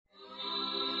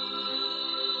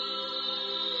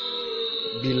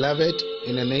Beloved,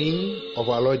 in the name of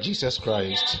our Lord Jesus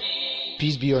Christ,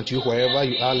 peace be unto you wherever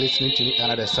you are listening to me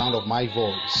under the sound of my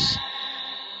voice.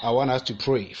 I want us to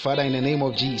pray. Father, in the name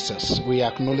of Jesus, we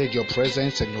acknowledge your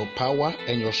presence and your power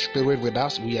and your spirit with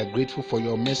us. We are grateful for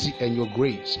your mercy and your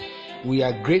grace. We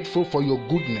are grateful for your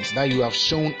goodness that you have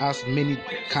shown us many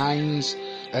kinds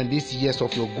and these years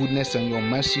of your goodness and your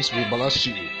mercies. We bless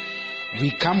you.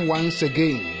 We come once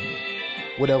again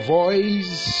with a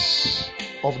voice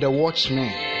of the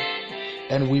watchman,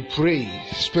 and we pray,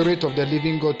 Spirit of the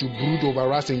living God, to brood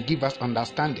over us and give us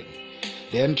understanding.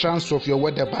 The entrance of your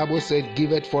word, the Bible said,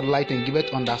 give it for light and give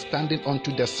it understanding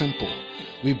unto the simple.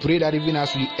 We pray that even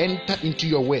as we enter into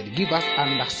your word, give us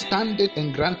understanding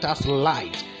and grant us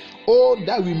light. Oh,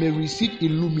 that we may receive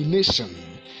illumination,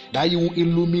 that you will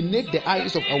illuminate the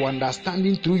eyes of our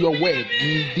understanding through your word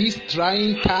in these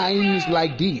trying times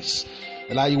like this,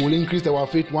 and that you will increase our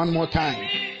faith one more time.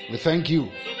 We thank you.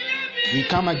 We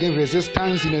come against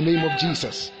resistance in the name of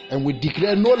Jesus, and we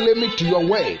declare no limit to your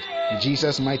word in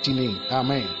Jesus' mighty name.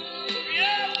 Amen.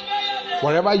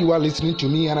 Wherever you are listening to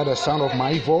me under the sound of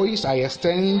my voice, I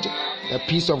extend the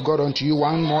peace of God unto you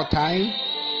one more time,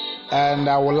 and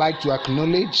I would like to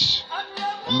acknowledge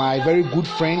my very good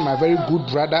friend, my very good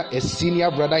brother, a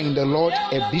senior brother in the Lord,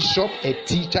 a bishop, a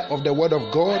teacher of the word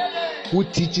of God, who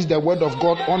teaches the word of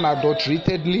God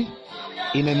unadulteratedly.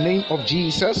 In the name of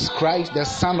Jesus Christ, the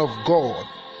Son of God,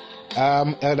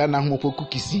 Elder Nahmopoku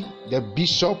Kisi, the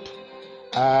bishop.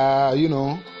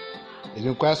 It's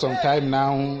been quite some time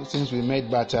now since we met,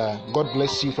 but God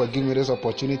bless you for giving me this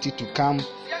opportunity to come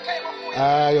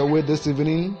your way this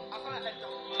evening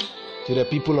to the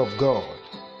people of God.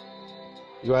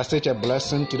 You are such a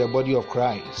blessing to the body of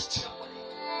Christ,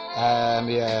 and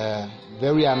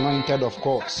very anointed, of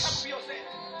course.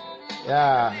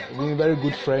 Yeah, we've been very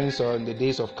good friends on the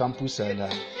days of campus,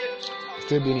 and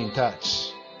still been in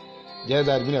touch. Just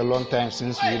that it's been a long time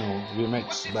since we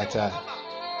met, but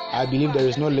I believe there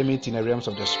is no limit in the realms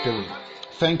of the spirit.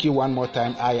 Thank you one more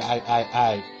time.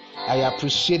 I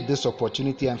appreciate this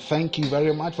opportunity, and thank you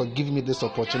very much for giving me this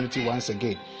opportunity once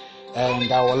again.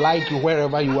 And I would like you,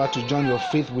 wherever you are, to join your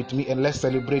faith with me, and let's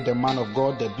celebrate the man of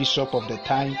God, the bishop of the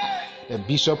time, the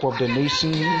bishop of the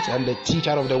nations, and the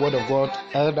teacher of the word of God,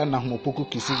 Elder Nahmopoku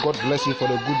Kisi. God bless you for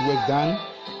the good work done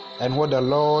and what the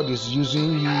Lord is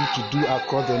using you to do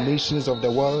across the nations of the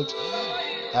world.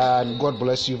 And God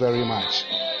bless you very much.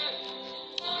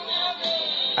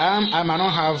 I might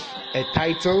not have a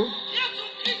title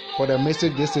for the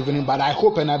message this evening, but I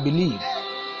hope and I believe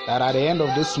that at the end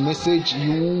of this message,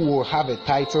 you will have a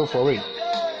title for it.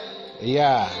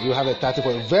 Yeah, you have a title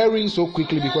for it. Very so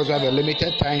quickly, because we have a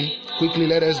limited time. Quickly,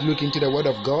 let us look into the word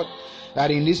of God.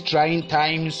 That in these trying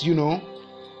times,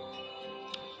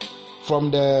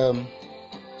 from the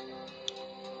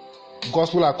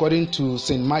Gospel according to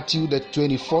St. Matthew, the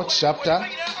 24th chapter,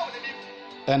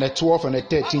 and the 12th and the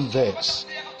 13th verse.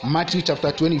 Matthew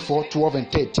chapter 24, 12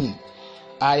 and 13.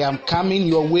 I am coming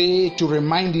your way to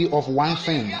remind you of one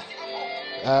thing,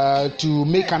 to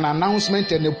make an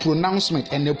announcement and a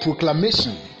pronouncement and a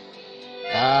proclamation.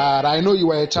 I know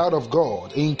you are a child of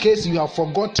God. In case you have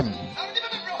forgotten,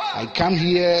 I come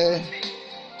here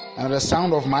and the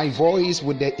sound of my voice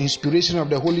with the inspiration of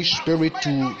the Holy Spirit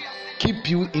to keep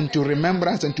you into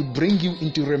remembrance and to bring you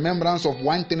into remembrance of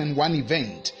one thing and one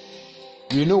event.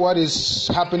 You know what is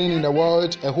happening in the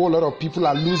world? A whole lot of people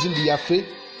are losing their faith.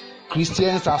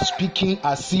 Christians are speaking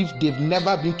as if they've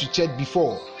never been to church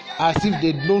before, as if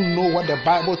they don't know what the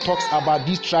Bible talks about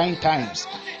these trying times.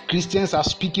 Christians are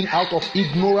speaking out of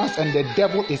ignorance, and the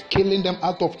devil is killing them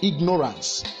out of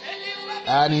ignorance.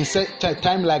 And in such a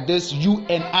time like this, you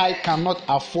and I cannot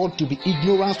afford to be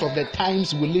ignorant of the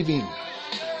times we live in.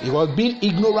 Because being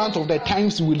ignorant of the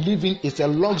times we live in is a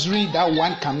luxury that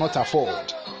one cannot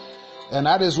afford. And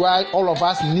that is why all of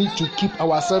us need to keep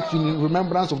ourselves in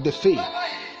remembrance of the faith.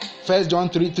 1 John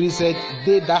 3:3 said,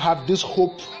 they that have this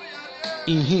hope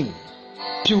in him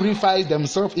purify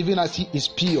themselves even as he is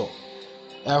pure.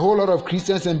 A whole lot of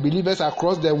Christians and believers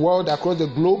across the world, across the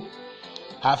globe,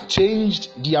 have changed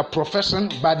their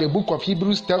profession, but the book of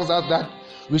Hebrews tells us that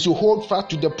we should hold fast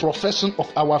to the profession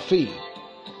of our faith.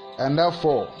 And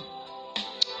therefore,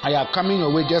 I am coming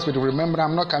your way just with remember,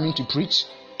 I'm not coming to preach,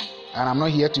 and I'm not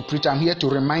here to preach. I'm here to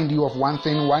remind you of one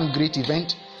thing, one great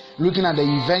event. Looking at the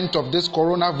event of this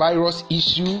coronavirus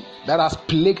issue that has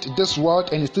plagued this world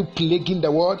and is still plaguing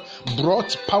the world,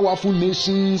 brought powerful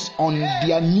nations on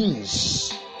their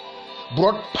knees,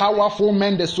 brought powerful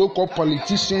men, the so-called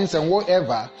politicians and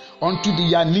whatever, onto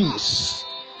their knees.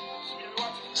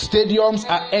 Stadiums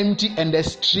are empty and the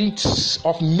streets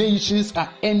of nations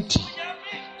are empty.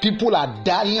 People are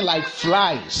dying like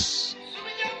flies.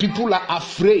 People are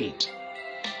afraid.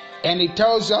 And it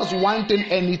tells us one thing,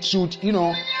 and it should,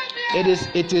 it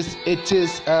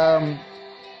is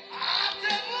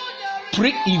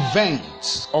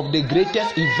pre-events of the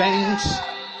greatest events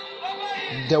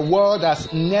the world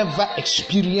has never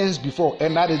experienced before,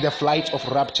 and that is the flight of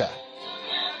rapture.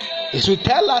 It should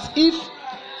tell us if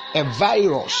a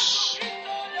virus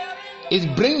is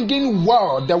bringing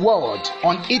the world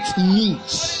on its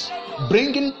knees,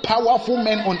 bringing powerful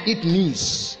men on its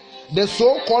knees, the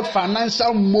so-called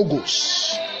financial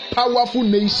moguls, powerful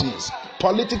nations,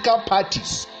 political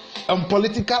parties, and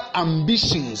political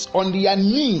ambitions on their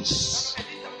knees.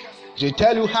 They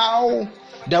tell you how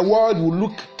the world will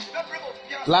look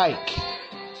like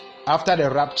after the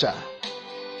rapture.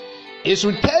 It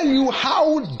should tell you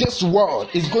how this world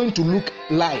is going to look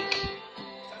like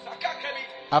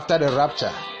after the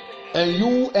rapture. And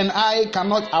you and I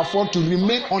cannot afford to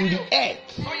remain on the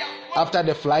earth after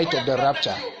the flight of the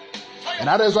rapture. And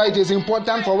that is why it is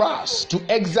important for us to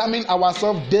examine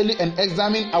ourselves daily and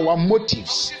examine our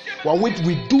motives for which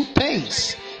we do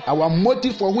things, our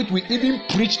motive for which we even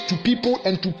preach to people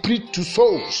and to preach to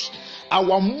souls,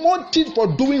 our motive for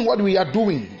doing what we are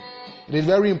doing. It is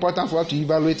very important for us to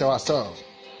evaluate ourselves.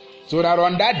 So that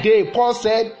on that day, Paul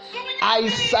said, I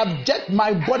subject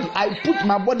my body, I put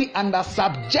my body under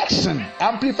subjection.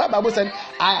 Amplified Bible said,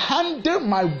 I handle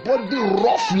my body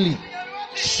roughly,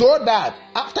 so that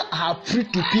after I have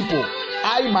preached to people,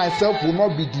 I myself will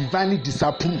not be divinely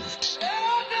disapproved.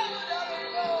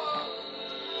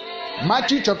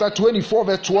 Matthew chapter 24,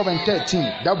 verse 12 and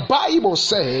 13. The Bible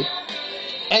said,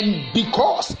 and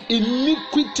because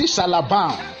iniquity shall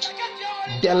abound,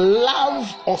 the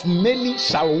love of many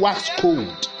shall wax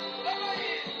cold.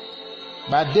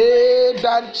 But they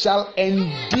that shall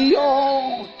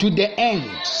endure to the end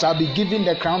shall be given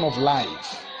the crown of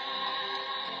life.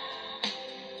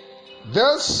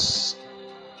 This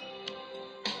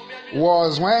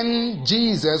was when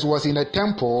Jesus was in the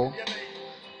temple,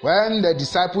 when the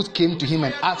disciples came to him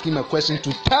and asked him a question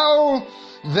to tell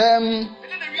them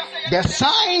the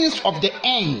signs of the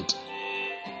end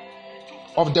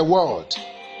of the world.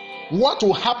 What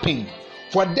will happen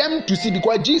for them to see?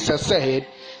 Because Jesus said,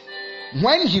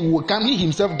 when he will come, he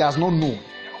himself does not know.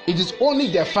 It is only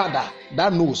the Father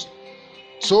that knows.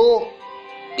 So,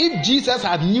 if Jesus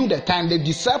had knew the time, the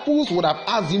disciples would have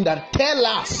asked him that, tell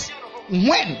us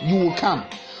when you will come.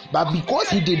 But because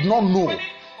he did not know,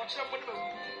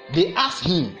 they asked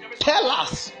him, tell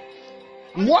us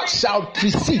what shall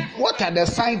precede, what are the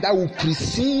signs that will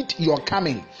precede your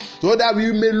coming, so that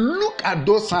we may look at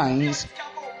those signs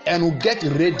and will get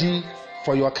ready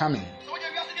for your coming.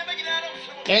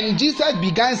 And Jesus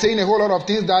began saying a whole lot of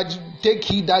things, that take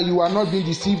heed that you are not being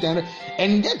deceived.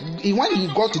 And then when he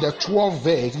got to the 12th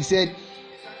verse, he said,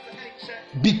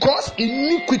 because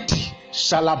iniquity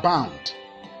shall abound,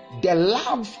 the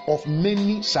love of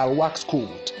many shall wax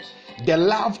cold. The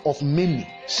love of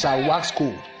many shall wax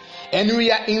cold. And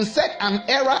we are in such an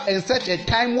era and such a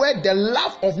time where the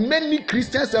love of many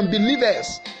Christians and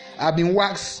believers have been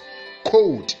waxed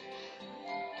cold.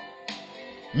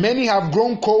 Many have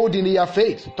grown cold in their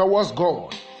faith towards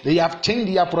God. They have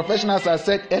changed their profession, as I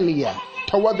said earlier,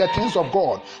 toward the things of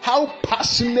God. How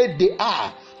passionate they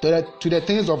are to the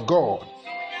things of God.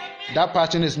 That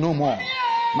passion is no more.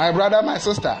 My brother, my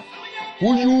sister,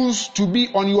 who used to be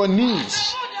on your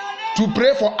knees to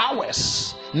pray for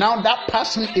hours, now that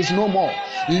passion is no more.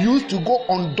 You used to go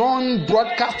on dawn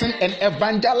broadcasting and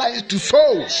evangelize to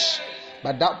souls,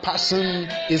 but that passion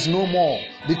is no more,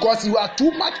 because you are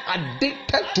too much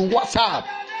addicted to WhatsApp.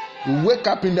 You wake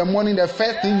up in the morning, the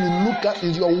first thing you look at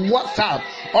is your WhatsApp.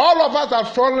 All of us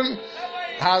have fallen,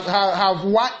 have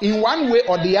one, in one way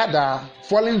or the other,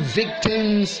 fallen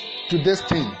victims to this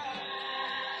thing.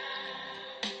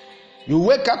 You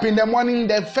wake up in the morning,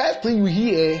 the first thing you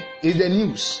hear is the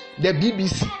news, the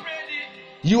BBC.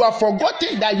 You have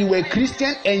forgotten that you were a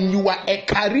Christian and you are a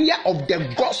carrier of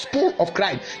the gospel of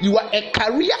Christ. You are a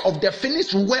carrier of the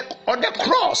finished work of the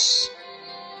cross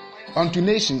unto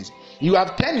nations. You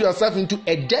have turned yourself into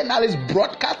a journalist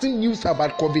broadcasting news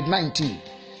about COVID-19.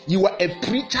 You are a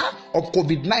preacher of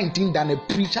COVID-19 than a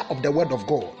preacher of the word of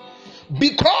God.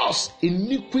 Because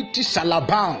iniquity shall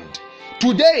abound.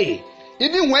 Today,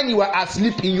 even when you are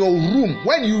asleep in your room,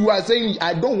 when you are saying,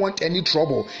 I don't want any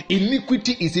trouble,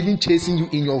 iniquity is even chasing you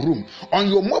in your room. On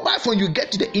your mobile phone, you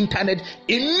get to the internet,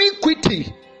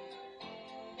 iniquity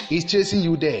is chasing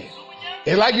you there.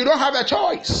 It's like you don't have a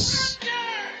choice.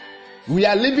 We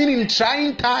are living in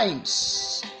trying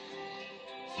times.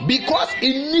 Because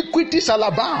iniquity shall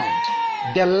abound,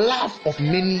 the love of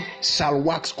many shall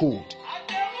wax cold.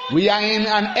 We are in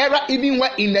an era even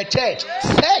where in the church,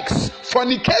 sex,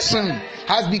 fornication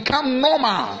has become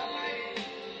normal.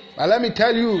 But let me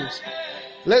tell you,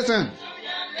 listen,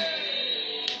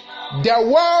 the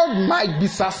world might be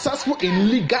successful in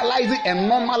legalizing and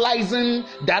normalizing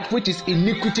that which is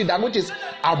iniquity, that which is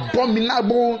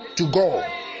abominable to God.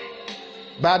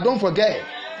 But don't forget,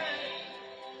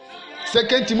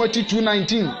 2 Timothy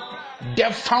 2:19,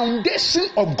 the foundation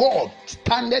of God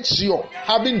standeth sure,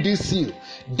 having this seal.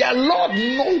 The Lord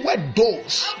knoweth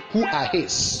those who are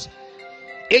his.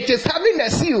 It is having a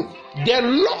seal. The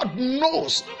Lord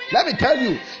knows. Let me tell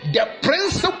you, the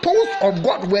principles of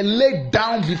God were laid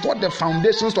down before the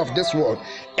foundations of this world.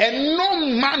 And no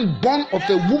man born of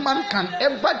a woman can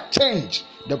ever change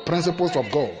the principles of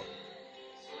God.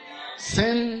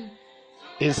 Sin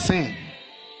is sin.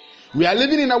 We are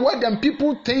living in a world and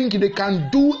people think they can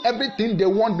do everything they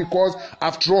want because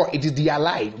after all, it is their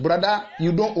life. Brother,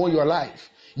 you don't own your life.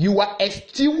 You are a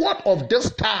steward of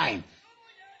this time.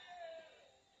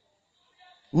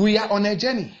 We are on a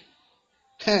journey.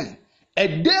 A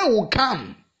day will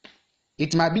come.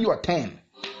 It might be your turn.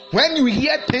 When you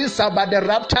hear things about the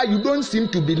rapture, you don't seem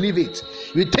to believe it.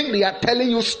 You think they are telling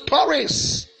you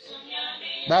stories.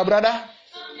 My brother,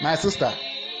 my sister,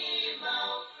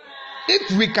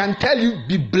 if we can tell you,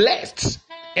 be blessed,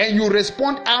 and you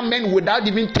respond amen without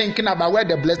even thinking about where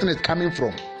the blessing is coming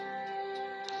from.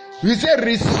 We say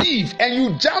receive, and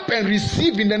you jump and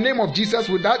receive in the name of Jesus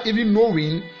without even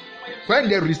knowing where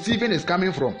the receiving is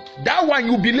coming from. That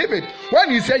one, you believe it.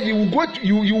 When you say you will go to,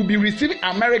 you will be receiving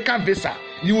American visa,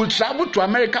 you will travel to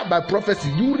America by prophecy,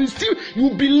 you receive,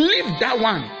 you believe that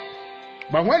one.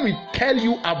 But when we tell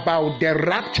you about the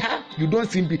rapture,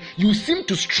 you seem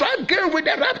to struggle with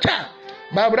the rapture.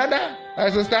 My brother, my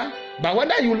sister, but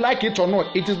whether you like it or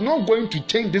not, it is not going to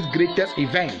change this greatest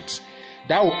event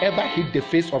that will ever hit the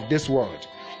face of this world.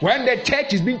 When the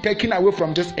church is being taken away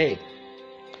from this earth,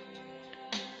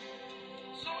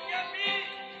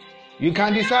 you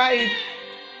can decide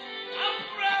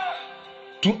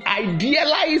to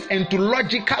idealize and to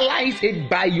logicalize it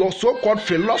by your so-called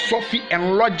philosophy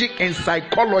and logic and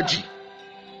psychology.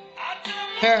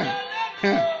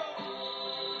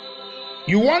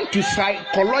 You want to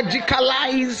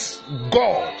psychologicalize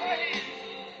God.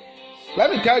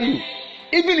 Let me tell you,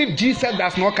 even if Jesus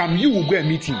does not come, you will go and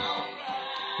meet him.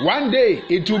 One day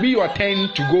it will be your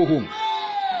turn to go home.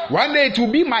 One day it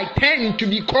will be my turn to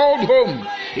be called home.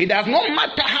 It does not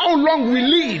matter how long we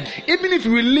live. Even if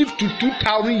we live to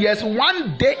 2,000 years,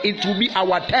 one day it will be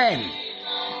our turn,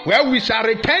 where we shall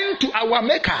return to our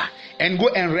Maker and go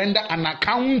and render an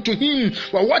account to him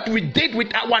for what we did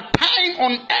with our time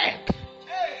on earth.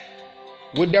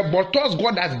 With the bottles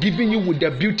God has given you, with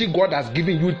the beauty God has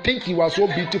given you, think you are so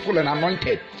beautiful and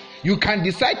anointed. You can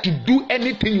decide to do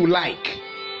anything you like.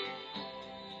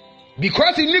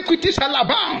 Because iniquity shall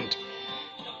abound.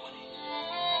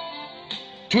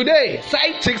 Today,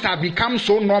 side chicks have become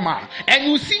so normal. And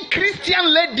you see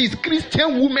Christian ladies,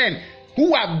 Christian women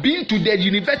who have been to the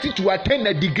university to attain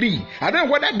a degree. I don't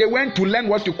know whether they went to learn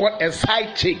what you call a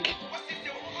side chick.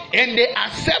 And they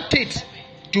accept it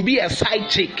to be a side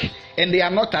chick. And they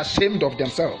are not ashamed of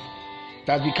themselves.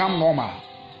 It has become normal.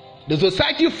 The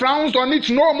society frowns on it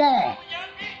no more.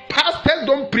 Pastors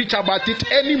don't preach about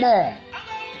it anymore.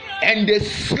 And they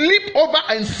sleep over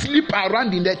and sleep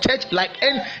around in the church like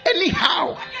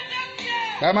anyhow.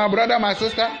 My brother, my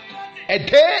sister, a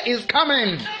day is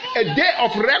coming. A day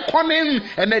of reckoning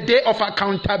and a day of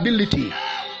accountability.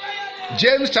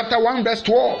 James chapter 1 verse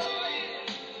 12.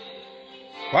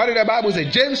 What did the Bible say?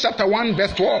 James chapter 1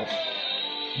 verse 12.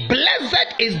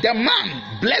 Blessed is the man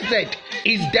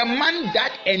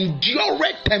that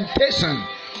endureth temptation.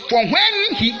 For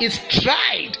when he is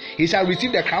tried, he shall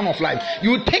receive the crown of life.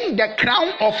 You think the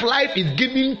crown of life is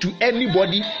given to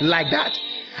anybody like that?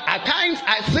 At times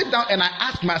I sit down and I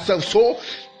ask myself, so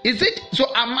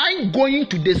am I going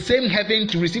to the same heaven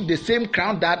to receive the same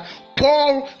crown that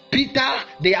Paul, Peter,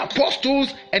 the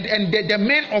apostles, and the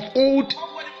men of old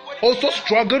also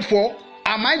struggled for?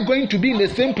 Am I going to be in the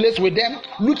same place with them,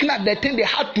 looking at the thing they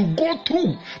had to go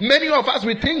through? Many of us,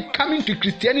 we think coming to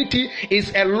Christianity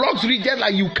is a luxury. Just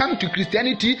like you come to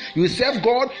Christianity, you serve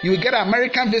God, you get an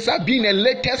American visa, be in a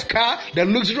latest car, the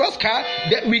luxurious car,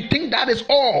 that we think that is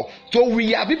all. So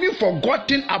we have even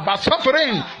forgotten about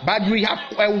suffering. But we have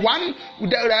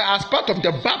as part of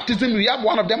the baptism, we have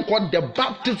one of them called the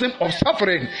baptism of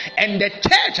suffering. And the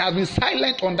church has been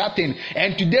silent on that thing.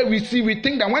 And today we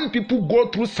think that when people go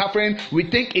through suffering, we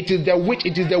think it is the witch,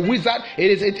 it is the wizard,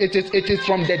 it is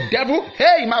from the devil.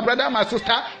 Hey, my brother, my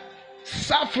sister,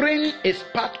 suffering is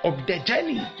part of the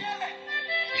journey.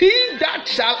 he that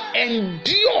shall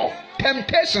endure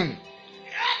temptation.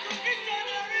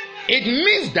 It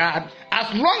means that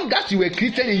as long as you are a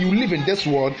Christian and you live in this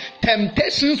world,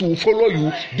 temptations will follow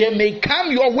you. They may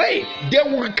come your way. They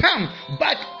will come.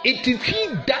 But it is he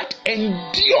that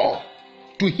endure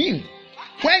to him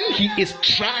when he is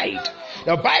tried.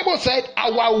 The Bible said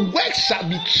our work shall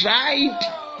be tried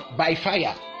by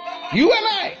fire. You and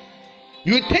I.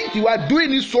 You think you are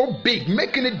doing it so big,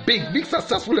 making it big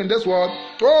successful in this world.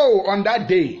 Oh, on that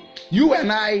day, you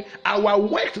and I, our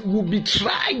work will be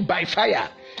tried by fire.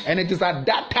 And it is at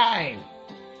that time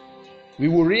we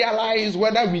will realize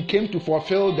whether we came to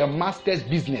fulfill the master's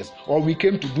business or we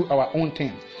came to do our own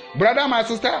thing. Brother, my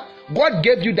sister, God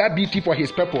gave you that beauty for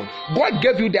his purpose. God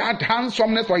gave you that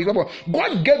handsomeness for his purpose.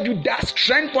 God gave you that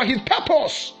strength for his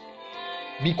purpose.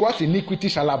 Because iniquity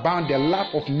shall abound, the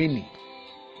love of many.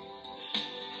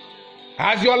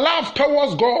 As your love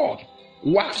towards God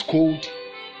wax cold,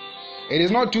 it is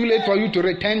not too late for you to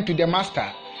return to the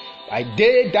master. By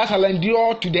they that shall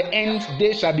endure to the end,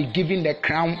 they shall be given the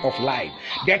crown of life.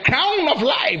 The crown of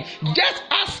life, just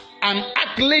as an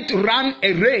athlete ran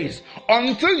a race,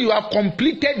 until you have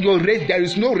completed your race, there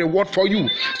is no reward for you.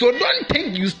 So don't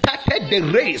think you started the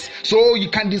race so you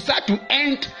can decide to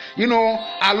end,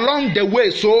 along the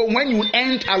way. So when you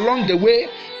end along the way,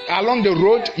 along the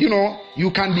road,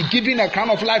 you can be given a crown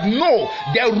of life. No,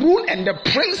 the rule and the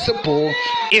principle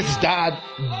is that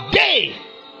they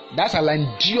that shall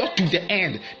endure to the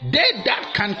end, they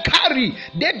that can carry,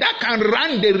 they that can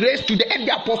run the race to the end.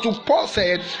 The Apostle Paul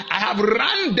said, I have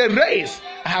run the race,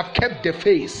 I have kept the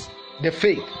faith.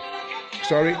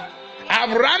 I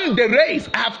have run the race,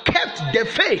 I have kept the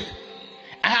faith,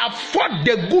 I have fought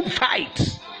the good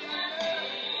fight.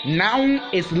 Now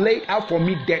is laid out for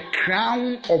me the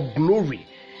crown of glory,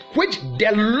 which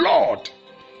the Lord,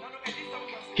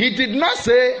 he did not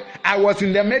say I was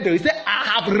in the middle. He said,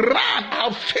 I have run, I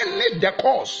have finished the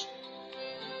course.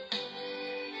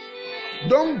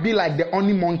 Don't be like the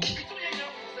only monkey.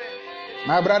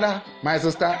 My brother, my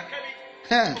sister,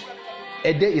 a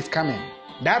day is coming.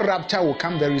 That rapture will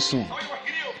come very soon.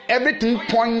 Everything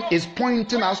is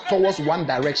pointing us towards one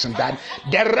direction, that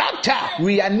the rapture,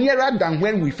 we are nearer than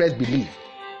when we first believed.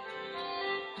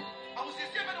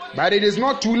 But it is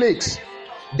not too late.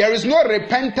 There is no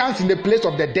repentance in the place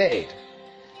of the dead.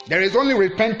 There is only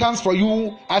repentance for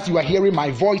you as you are hearing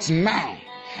my voice now.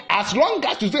 As long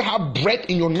as you still have breath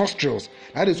in your nostrils,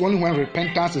 that is only when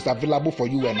repentance is available for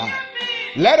you and I.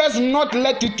 Let us not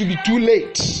let it to be too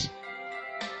late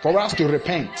for us to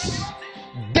repent.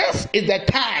 This is the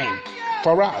time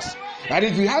for us that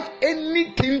if you have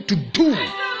anything to do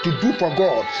for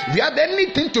God, if you have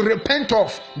anything to repent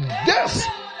of, this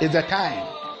is the time.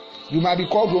 You might be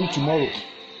called home tomorrow.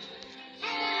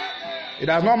 It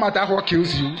does not matter what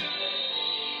kills you.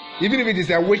 Even if it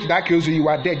is a witch that kills you, you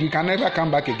are dead. You can never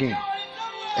come back again.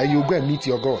 And you go and meet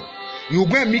your God. You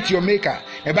go and meet your maker.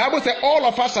 The Bible says all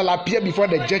of us shall appear before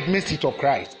the judgment seat of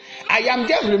Christ. I am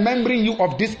just remembering you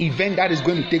of this event that is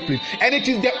going to take place. And it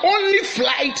is the only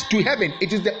flight to heaven.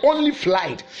 It is the only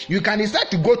flight. You can decide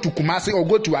to go to Kumasi or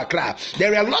go to Accra.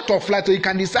 There are a lot of flights, so you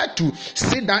can decide to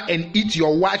sit down and eat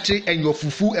your wachi and your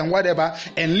fufu and whatever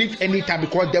and leave anytime,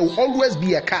 because there will always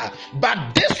be a car.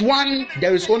 But this one,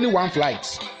 there is only one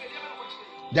flight.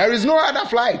 There is no other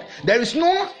flight. There is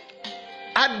no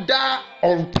other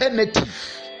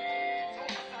alternative.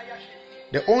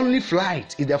 The only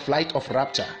flight is the flight of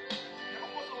rapture.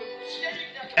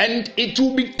 And it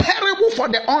will be terrible for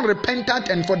the unrepentant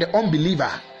and for the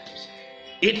unbeliever.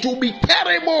 It will be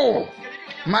terrible.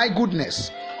 My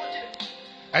goodness.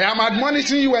 I am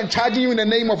admonishing you and charging you in the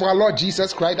name of our Lord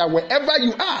Jesus Christ that wherever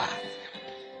you are,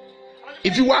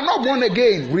 if you are not born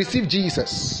again, receive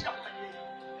Jesus.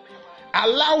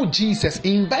 Allow Jesus,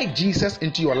 invite Jesus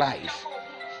into your life.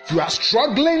 If you are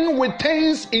struggling with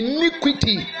things,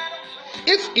 iniquity,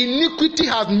 if iniquity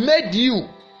has made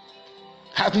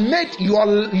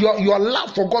your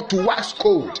love for God to wax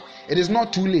cold, it is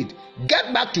not too late.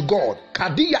 Get back to God.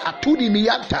 Kadia atudi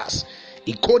miyantas.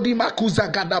 Ikodi makuza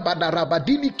gada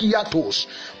badarabadili kiyatos.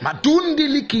 Madundi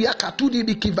likiya katudi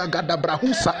bikivagada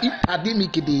brahusa itadimi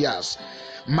kidiyas.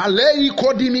 Malay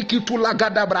kodimi kitula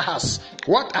gada brahas.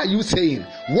 What are you saying?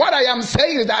 What I am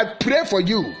saying is that I pray for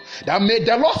you that may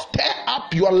the Lord stir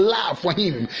up your love for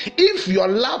him. If your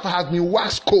love has been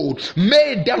waxed cold,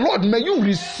 may you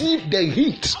receive the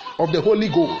heat of the Holy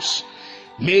Ghost.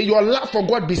 May your love for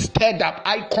God be stirred up.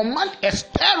 I command a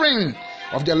stirring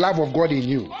of the love of God in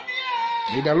you.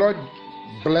 May the Lord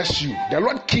bless you. The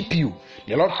Lord keep you.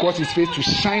 The Lord cause his face to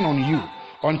shine on you.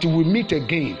 Until we meet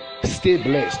again, stay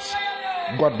blessed.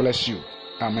 God bless you.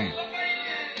 Amen.